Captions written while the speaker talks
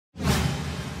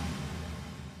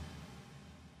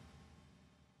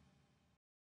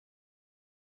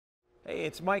Hey,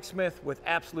 it's Mike Smith with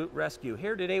Absolute Rescue,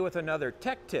 here today with another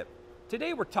tech tip.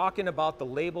 Today we're talking about the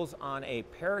labels on a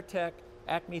Paratech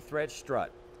AcmeThread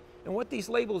strut. And what these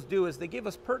labels do is they give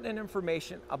us pertinent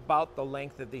information about the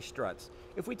length of these struts.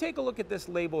 If we take a look at this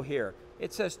label here,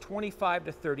 it says 25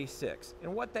 to 36.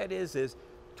 And what that is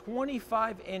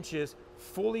 25 inches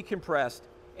fully compressed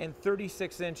and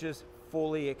 36 inches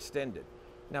fully extended.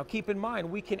 Now keep in mind,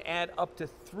 we can add up to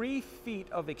 3 feet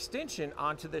of extension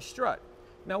onto this strut.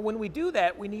 Now when we do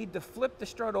that, we need to flip the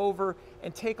strut over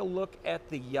and take a look at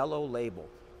the yellow label.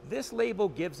 This label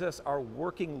gives us our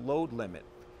working load limit.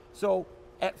 So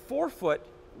at 4 foot,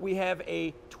 we have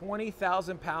a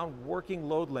 20,000 pound working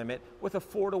load limit with a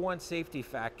 4-to-1 safety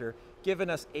factor,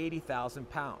 giving us 80,000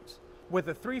 pounds. With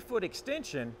a 3-foot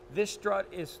extension, this strut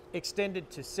is extended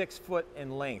to 6 foot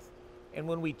in length. And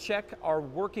when we check our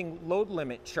working load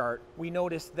limit chart, we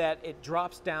notice that it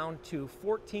drops down to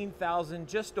 14,000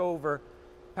 just over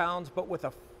pounds, but with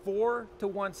a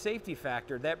 4-to-1 safety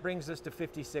factor, that brings us to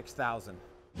 56,000.